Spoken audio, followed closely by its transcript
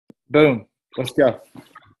Boom. Let's go.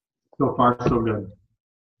 So far, so good.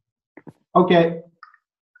 Okay.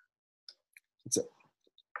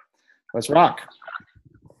 Let's rock.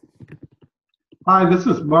 Hi, this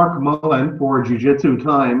is Mark Mullen for Jiu-Jitsu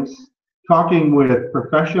Times, talking with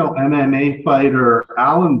professional MMA fighter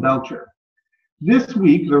Alan Belcher. This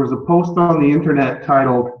week, there was a post on the internet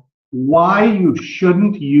titled, "Why You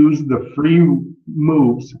Shouldn't Use the Free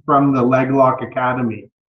Moves from the Leg Lock Academy,"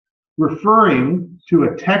 referring to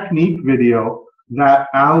a technique video that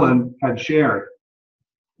Alan had shared.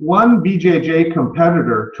 One BJJ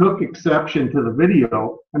competitor took exception to the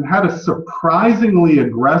video and had a surprisingly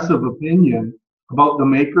aggressive opinion about the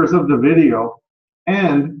makers of the video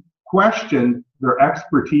and questioned their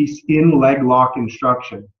expertise in leg lock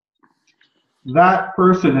instruction. That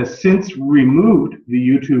person has since removed the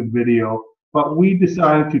YouTube video, but we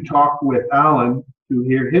decided to talk with Alan to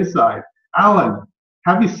hear his side. Alan,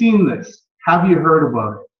 have you seen this? Have you heard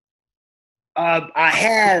about it?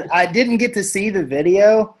 I didn't get to see the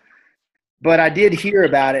video, but I did hear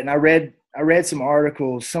about it, and I read some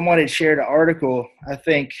articles. Someone had shared an article, I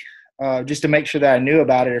think, just to make sure that I knew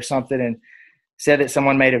about it or something, and said that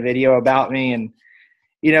someone made a video about me. And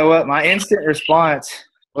you know what? My instant response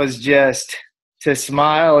was just to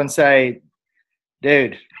smile and say,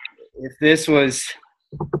 dude, if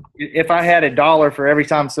I had $1 for every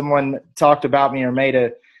time someone talked about me or made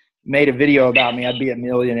a video about me, I'd be a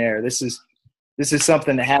millionaire. This is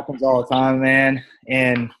something that happens all the time, man.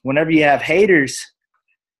 And whenever you have haters,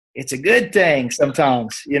 it's a good thing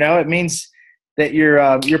sometimes. You know, it means that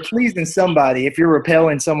you're pleasing somebody. If you're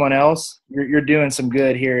repelling someone else, you're doing some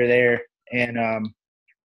good here or there. And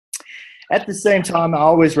at the same time, I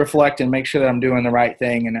always reflect and make sure that I'm doing the right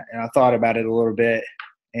thing. And I thought about it a little bit,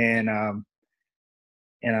 and I'm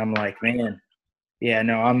like, man, yeah,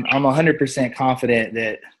 no, I'm 100% confident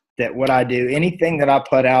that what I do, anything that I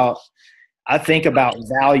put out, I think about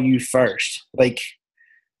value first. Like,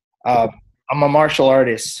 I'm a martial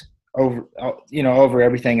artist over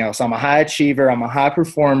everything else. I'm a high achiever. I'm a high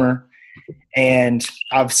performer. And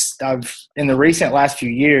I've in the recent last few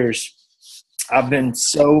years, I've been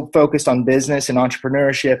so focused on business and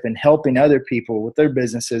entrepreneurship and helping other people with their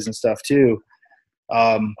businesses and stuff too.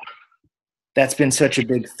 That's been such a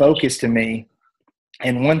big focus to me.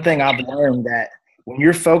 And one thing I've learned, that when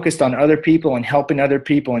you're focused on other people and helping other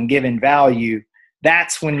people and giving value,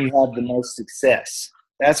 that's when you have the most success.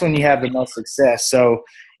 That's when you have the most success. So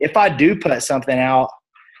if I do put something out,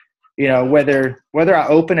 you know, whether I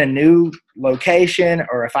open a new location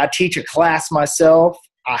or if I teach a class myself,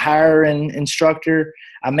 I hire an instructor,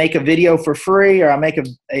 I make a video for free, or I make an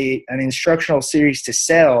instructional series to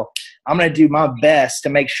sell, I'm going to do my best to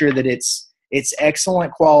make sure that it's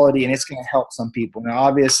excellent quality and it's going to help some people. Now,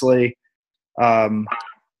 obviously,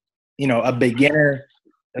 you know, a beginner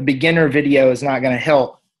video is not going to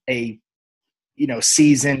help a, you know,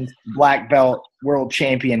 seasoned black belt world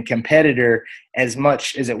champion competitor as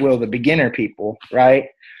much as it will the beginner people, right?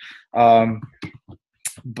 But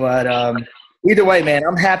either way, man,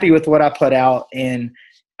 I'm happy with what I put out, and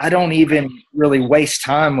I don't even really waste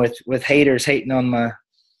time with haters hating on my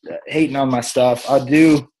stuff. I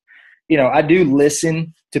do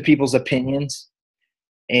listen to people's opinions,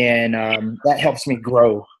 and that helps me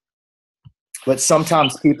grow. But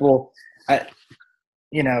sometimes people that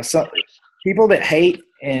hate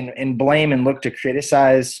and blame and look to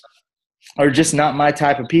criticize are just not my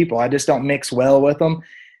type of people. I just don't mix well with them,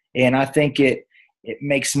 and I think it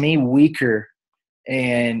makes me weaker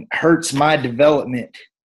and hurts my development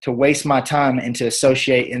to waste my time and to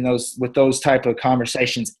associate with those type of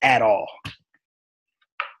conversations at all.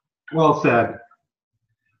 Well said.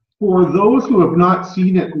 For those who have not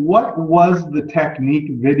seen it, what was the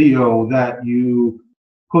technique video that you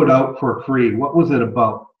put out for free? What was it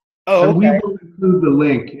about? Oh, okay. And we will include the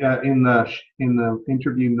link in the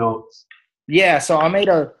interview notes. Yeah, so I made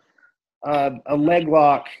a leg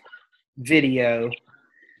lock video.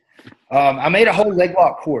 I made a whole leg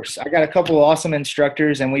lock course. I got a couple of awesome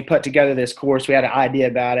instructors, and we put together this course. We had an idea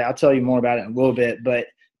about it. I'll tell you more about it in a little bit. But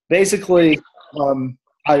basically,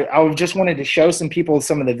 I just wanted to show some people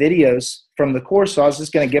some of the videos from the course, so I was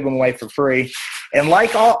just going to give them away for free. And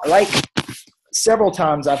like several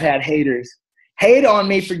times, I've had haters hate on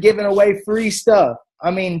me for giving away free stuff.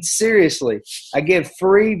 I mean, seriously, I give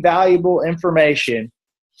free, valuable information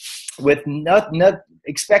with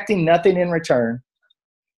expecting nothing in return.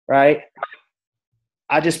 Right?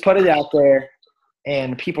 I just put it out there,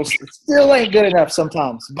 and people still ain't good enough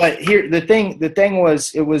sometimes. But here, the thing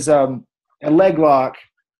was, it was a leg lock,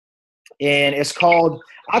 and I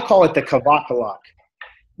call it the Kavaka lock.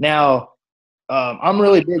 Now, I'm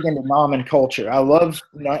really big into nomen culture. I love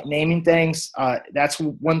naming things. That's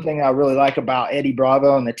one thing I really like about Eddie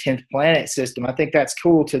Bravo and the 10th Planet system. I think that's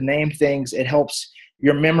cool to name things. It helps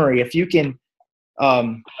your memory. If you can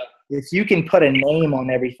put a name on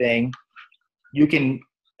everything, you can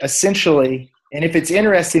essentially, and if it's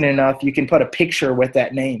interesting enough, you can put a picture with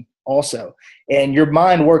that name also. And your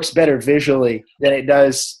mind works better visually than it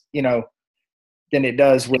does, with,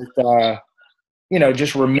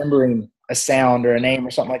 just remembering a sound or a name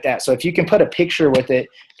or something like that. So if you can put a picture with it,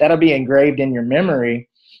 that'll be engraved in your memory,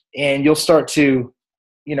 and you'll start to,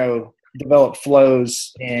 develop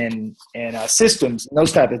flows and systems and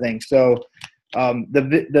those type of things. So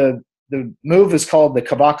the move is called the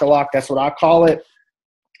Kabaka lock. That's what I call it.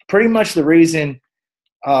 Pretty much the reason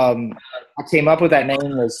I came up with that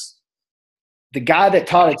name was the guy that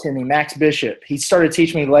taught it to me, Max Bishop. He started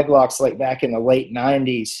teaching me leg locks like back in the late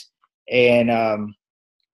 90s. And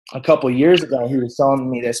a couple of years ago, he was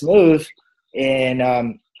showing me this move,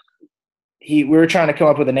 and we were trying to come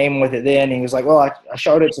up with a name with it then. And he was like, well, I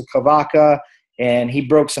showed it to Kavaka, and he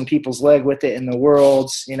broke some people's leg with it in the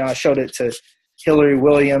Worlds. I showed it to Hillary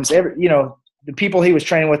Williams. The people he was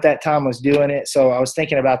training with that time was doing it. So I was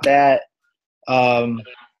thinking about that.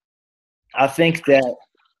 I think that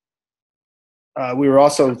we were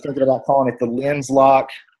also thinking about calling it the lens lock.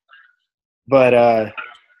 But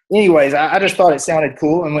anyways, I just thought it sounded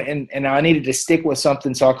cool, and I needed to stick with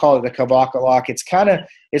something, so I call it the Kabaka lock.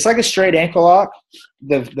 It's like a straight ankle lock.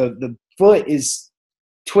 The foot is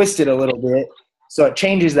twisted a little bit, so it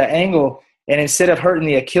changes the angle, and instead of hurting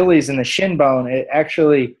the Achilles and the shin bone, it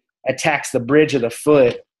actually attacks the bridge of the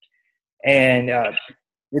foot. And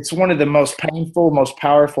it's one of the most painful, most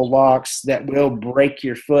powerful locks that will break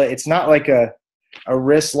your foot. It's not like a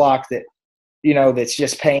wrist lock that, that's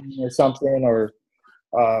just pain or something, or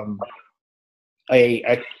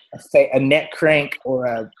a neck crank, or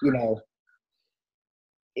a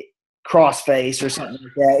cross face or something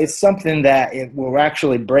like that. It's something that it will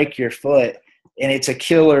actually break your foot, and it's a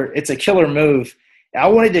killer move. I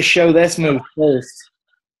wanted to show this move first.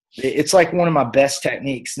 It's like one of my best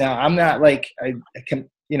techniques. Now, I'm not like a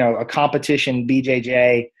competition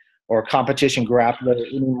BJJ or a competition grappler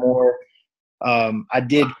anymore. I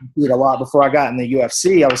did compete a lot before I got in the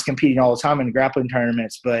UFC. I was competing all the time in grappling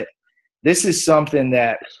tournaments, but this is something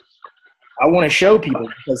that I want to show people,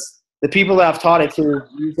 because the people that I've taught it to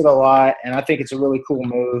use it a lot, and I think it's a really cool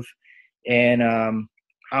move. And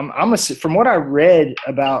from what I read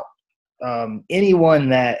about anyone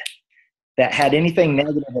that had anything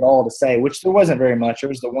negative at all to say, which there wasn't very much. There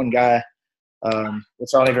was the one guy, which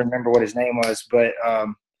I don't even remember what his name was, but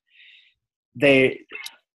they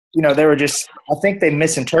were just, I think they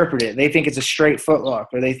misinterpret it. They think it's a straight footlock,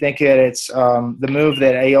 or they think that it's the move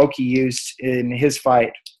that Aoki used in his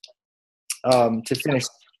fight to finish.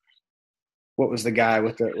 What was the guy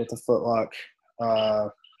with the footlock?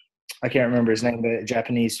 I can't remember his name, but a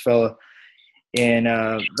Japanese fella. And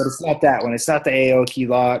but it's not that one. It's not the Aoki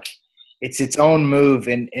lock. It's its own move,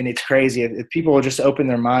 and it's crazy. If people will just open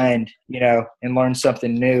their mind, and learn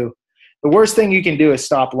something new. The worst thing you can do is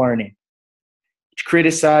stop learning. To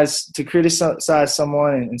criticize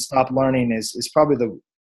someone and stop learning is probably the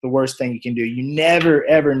worst thing you can do. You never,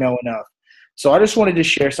 ever know enough. So I just wanted to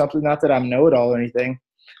share something, not that I'm know-it-all or anything,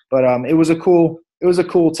 but it was a cool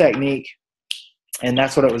technique, and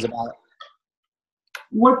that's what it was about.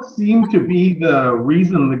 What seemed to be the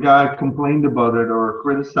reason the guy complained about it or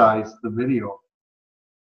criticized the video?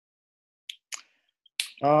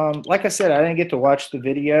 Like I said, I didn't get to watch the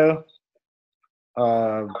video.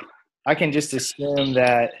 I can just assume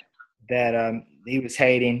that he was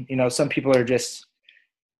hating. Some people are just,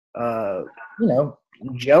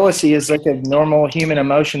 jealousy is like a normal human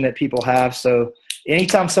emotion that people have. So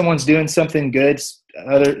anytime someone's doing something good,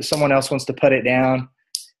 someone else wants to put it down.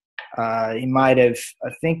 He might have. I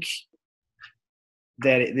think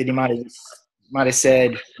that he might have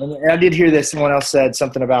said. And I did hear that someone else said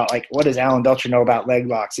something about, like, what does Alan Belcher know about leg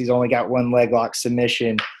locks? He's only got one leg lock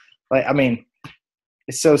submission.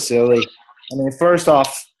 It's so silly. First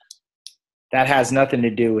off, that has nothing to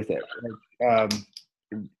do with it.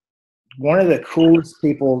 One of the coolest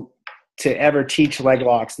people to ever teach leg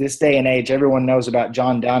locks this day and age, everyone knows about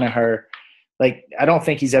John Danaher. I don't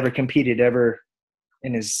think he's ever competed ever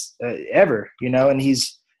in his ever, and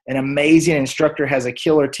he's an amazing instructor, has a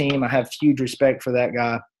killer team. I have huge respect for that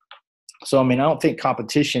guy. So, I don't think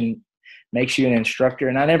competition makes you an instructor.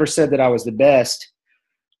 And I never said that I was the best.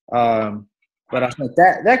 But I think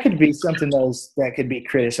that could be something that could be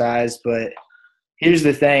criticized. But here's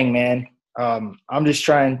the thing, man. I just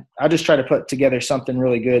try to put together something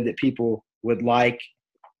really good that people would like.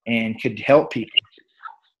 and could help people.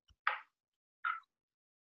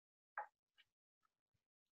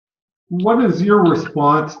 What is your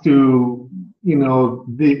response to, you know,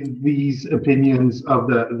 these opinions of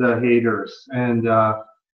the haters? And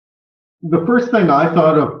the first thing I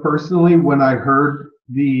thought of personally when I heard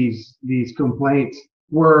these complaints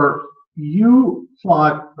were, you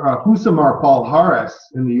fought Husamar Palhares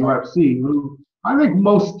in the UFC, who I think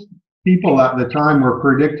most people at the time were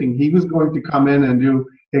predicting he was going to come in and do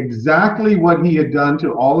exactly what he had done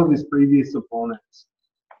to all of his previous opponents.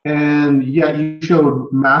 And yet you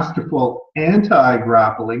showed masterful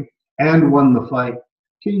anti-grappling and won the fight.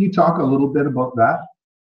 Can you talk a little bit about that?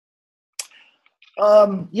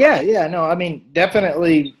 No, I mean,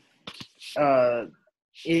 definitely.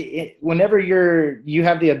 Whenever you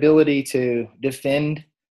have the ability to defend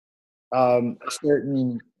a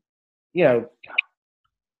certain, you know,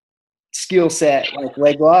 skill set like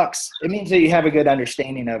leg locks, it means that you have a good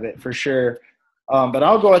understanding of it for sure. But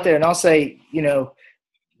I'll go out there and I'll say, you know,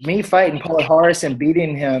 me fighting Palhares and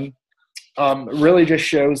beating him really just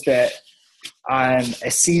shows that I'm a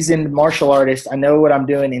seasoned martial artist. I know what I'm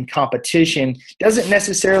doing in competition. Doesn't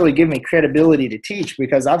necessarily give me credibility to teach,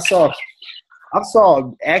 because I've saw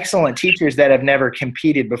excellent teachers that have never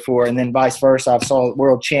competed before, and then vice versa. I've saw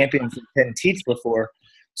world champions that didn't teach before.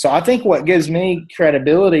 So I think what gives me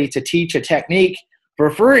credibility to teach a technique for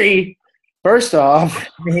free, first off,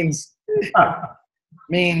 means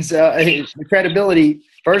the credibility.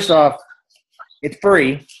 First off, it's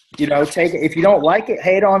free. You know, take it. If you don't like it,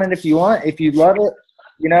 hate on it if you want. If you love it,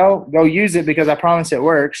 you know, go use it, because I promise it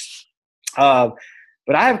works.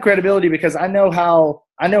 But I have credibility because I know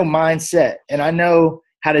mindset, and I know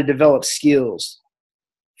how to develop skills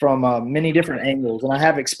from many different angles. And I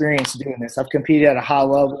have experience doing this. I've competed at a high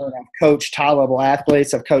level, and I've coached high-level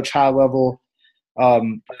athletes. I've coached high-level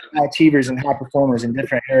high achievers and high performers in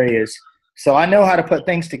different areas. So I know how to put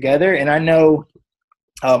things together, and I know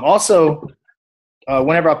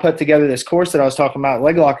whenever I put together this course that I was talking about,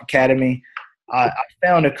 Leg Lock Academy, I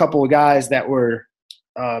found a couple of guys that were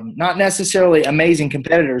not necessarily amazing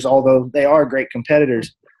competitors, although they are great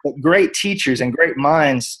competitors, but great teachers and great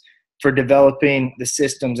minds for developing the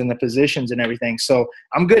systems and the positions and everything. So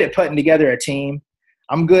I'm good at putting together a team.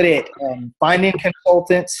 I'm good at finding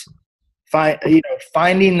consultants,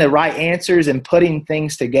 finding the right answers and putting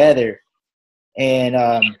things together. And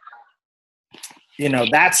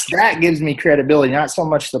that gives me credibility, not so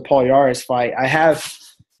much the Palhares fight. I have,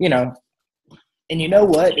 and you know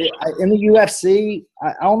what? In the UFC,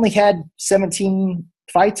 I only had 17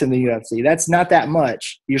 fights in the UFC. That's not that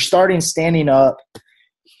much. You're starting standing up.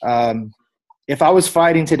 If I was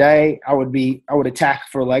fighting today, I would attack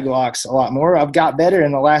for leg locks a lot more. I've got better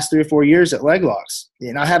in the last 3 or 4 years at leg locks,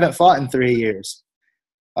 and I haven't fought in 3 years.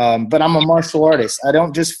 But I'm a martial artist. I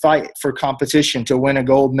don't just fight for competition to win a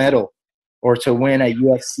gold medal or to win a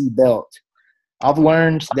UFC belt. I've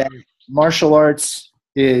learned that martial arts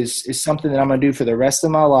is something that I'm going to do for the rest of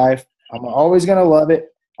my life. I'm always going to love it.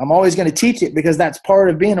 I'm always going to teach it, because that's part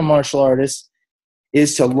of being a martial artist,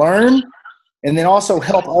 is to learn and then also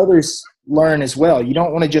help others learn as well. You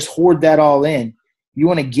don't want to just hoard that all in. You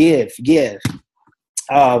want to give. Giving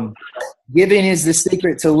is the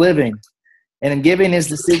secret to living. And giving is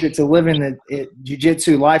the secret to living the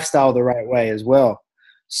jiu-jitsu lifestyle the right way as well.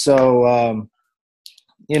 So, I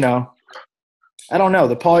don't know.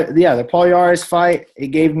 The Palhares fight, it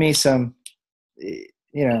gave me some,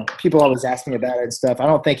 people always ask me about it and stuff. I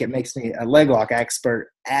don't think it makes me a leg lock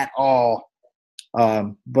expert at all.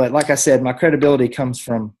 But like I said, my credibility comes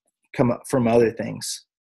from other things.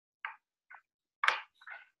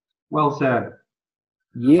 Well said.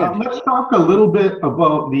 Yeah. Let's talk a little bit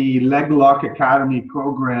about the Leg Lock Academy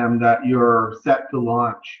program that you're set to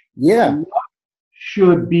launch. Yeah. What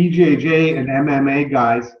should BJJ and MMA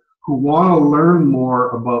guys who want to learn more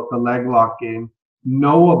about the leg lock game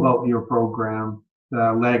know about your program,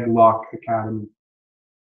 the Leg Lock Academy?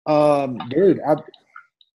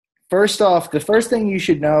 First off, the first thing you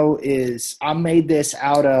should know is I made this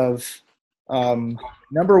out of,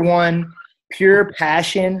 number one, pure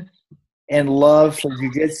passion and love for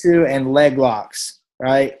jiu-jitsu and leg locks,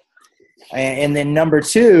 right? And then number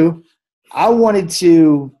two, I wanted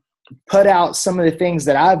to put out some of the things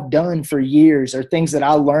that I've done for years, or things that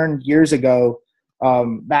I learned years ago,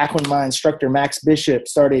 back when my instructor, Max Bishop,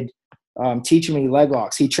 started teaching me leg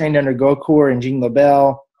locks. He trained under Gokor and Jean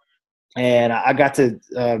LaBelle, and I got to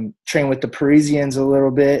train with the Parisians a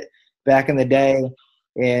little bit back in the day.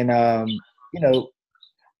 And,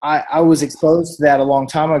 I was exposed to that a long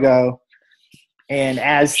time ago. And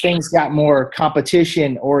as things got more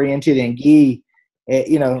competition-oriented and gi,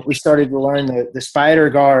 We started to learn the spider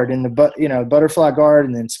guard and butterfly guard,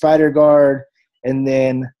 and then spider guard, and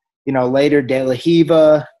then, later De La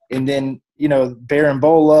Hiva, and then,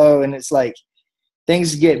 Berimbolo. And it's like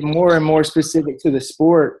things get more and more specific to the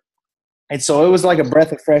sport. And so it was like a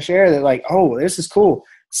breath of fresh air that like, oh, this is cool.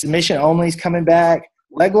 Submission only is coming back.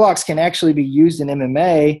 Leg locks can actually be used in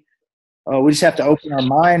MMA. We just have to open our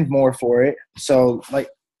mind more for it. So, like,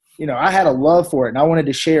 I had a love for it, and I wanted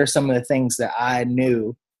to share some of the things that I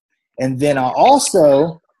knew. And then I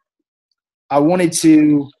wanted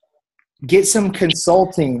to get some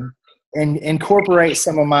consulting and incorporate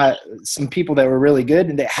some people that were really good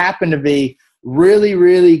and that happened to be really,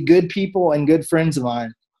 really good people and good friends of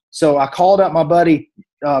mine. So I called up my buddy,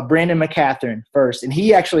 Brandon McCatherine first, and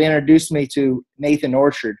he actually introduced me to Nathan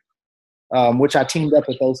Orchard, which I teamed up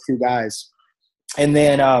with those two guys. And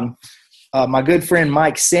then my good friend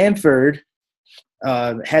Mike Sanford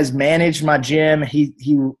has managed my gym. He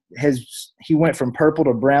went from purple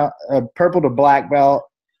to black belt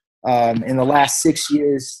in the last 6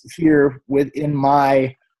 years here in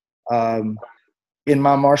my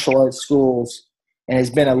martial arts schools, and has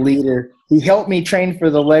been a leader. He helped me train for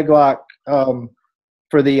the leg lock leg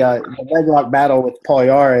lock battle with Paul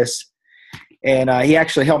Yaris, and he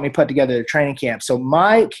actually helped me put together the training camp. So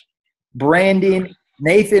Mike, Brandon,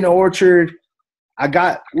 Nathan Orchard,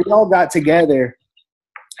 we all got together,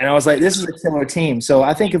 and I was like, this is a killer team. So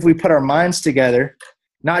I think if we put our minds together,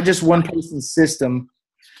 not just one person's system,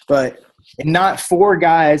 and not four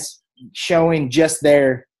guys showing just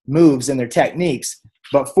their moves and their techniques,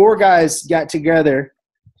 but four guys got together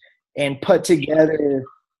and put together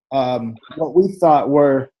what we thought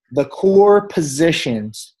were the core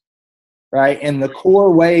positions, right? And the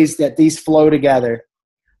core ways that these flow together,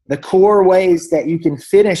 the core ways that you can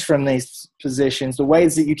finish from these positions, the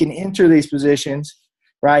ways that you can enter these positions,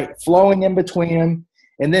 right? Flowing in between them.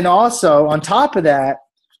 And then also on top of that,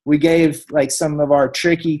 we gave like some of our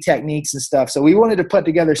tricky techniques and stuff. So we wanted to put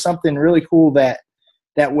together something really cool that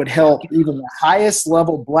would help even the highest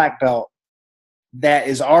level black belt that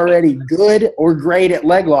is already good or great at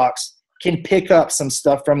leg locks can pick up some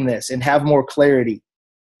stuff from this and have more clarity,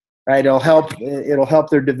 right? It'll help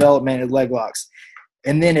their development at leg locks.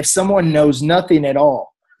 And then if someone knows nothing at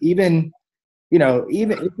all, even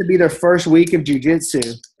it could be their first week of jiu-jitsu,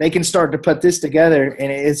 they can start to put this together,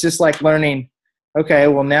 and it's just like learning, okay,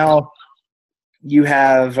 well, now you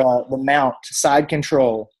have the mount, side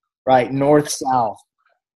control, right, north, south,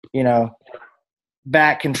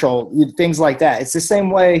 back control, things like that. It's the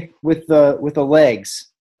same way with the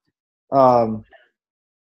legs.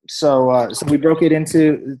 So we broke it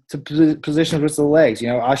into positions with the legs,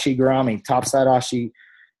 ashi garami, topside ashi,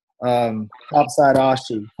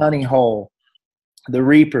 honey hole, the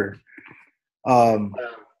reaper,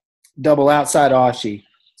 double outside ashi.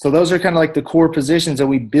 So those are kind of like the core positions that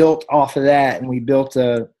we built off of that, and we built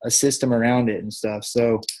a system around it and stuff.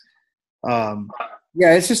 So,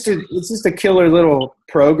 yeah, it's just a killer little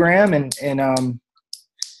program, and I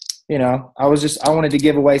wanted to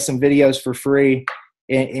give away some videos for free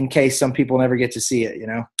in case some people never get to see it,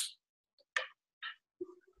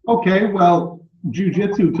 Okay, well,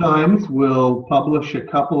 Jiu-Jitsu Times will publish a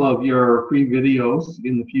couple of your free videos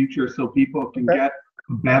in the future so people can get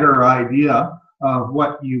a better idea of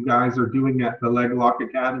what you guys are doing at the Leg Lock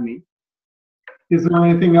Academy. Is there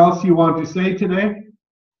anything else you want to say today?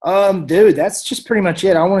 Dude, that's just pretty much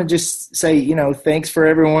it. I want to just say, thanks for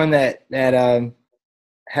everyone that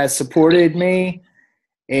has supported me,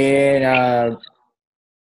 and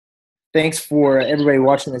thanks for everybody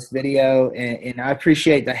watching this video, and I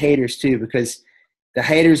appreciate the haters too, because the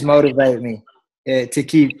haters motivate me to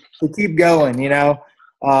keep going,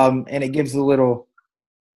 and it gives a little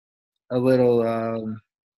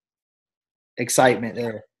excitement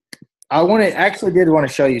there. I did want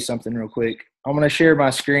to show you something real quick. I'm going to share my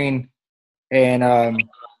screen and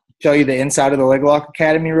show you the inside of the Leg Lock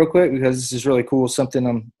Academy real quick, because this is really cool,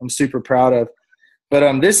 something I'm super proud of.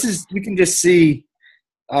 But this is, you can just see,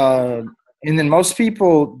 and then most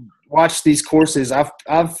people watch these courses. I've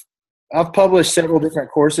published several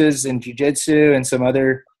different courses in jiu-jitsu and some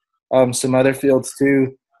other fields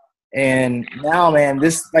too. And now, man,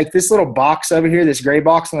 this little box over here, this gray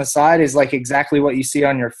box on the side, is like exactly what you see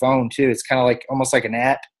on your phone too. It's kind of like almost like an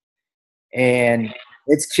app, and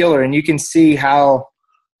it's killer. And you can see how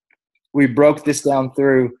we broke this down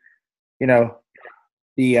through,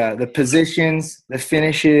 the positions, the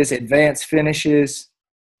finishes, advanced finishes,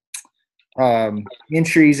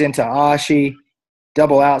 entries into ashi,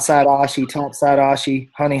 double outside ashi, topside ashi,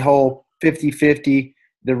 honey hole, 50-50,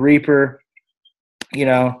 the reaper,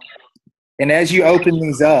 and as you open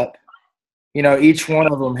these up, you know, each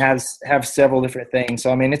one of them have several different things.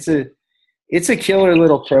 So I mean, it's a killer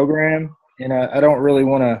little program, and I don't really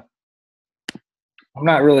want to. I'm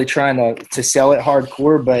not really trying to sell it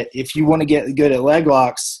hardcore, but if you want to get good at leg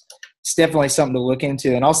locks, it's definitely something to look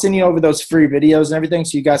into. And I'll send you over those free videos and everything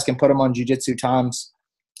so you guys can put them on Jiu-Jitsu Times.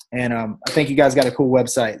 And I think you guys got a cool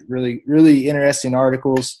website, really, really interesting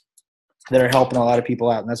articles that are helping a lot of people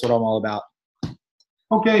out, and that's what I'm all about.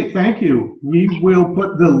 Okay, thank you. We will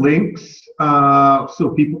put the links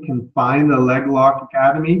so people can find the Leg Lock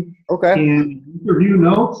Academy in interview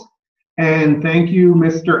notes. And thank you,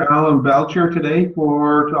 Mr. Alan Belcher, today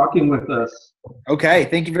for talking with us. Okay,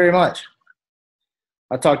 thank you very much.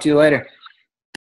 I'll talk to you later.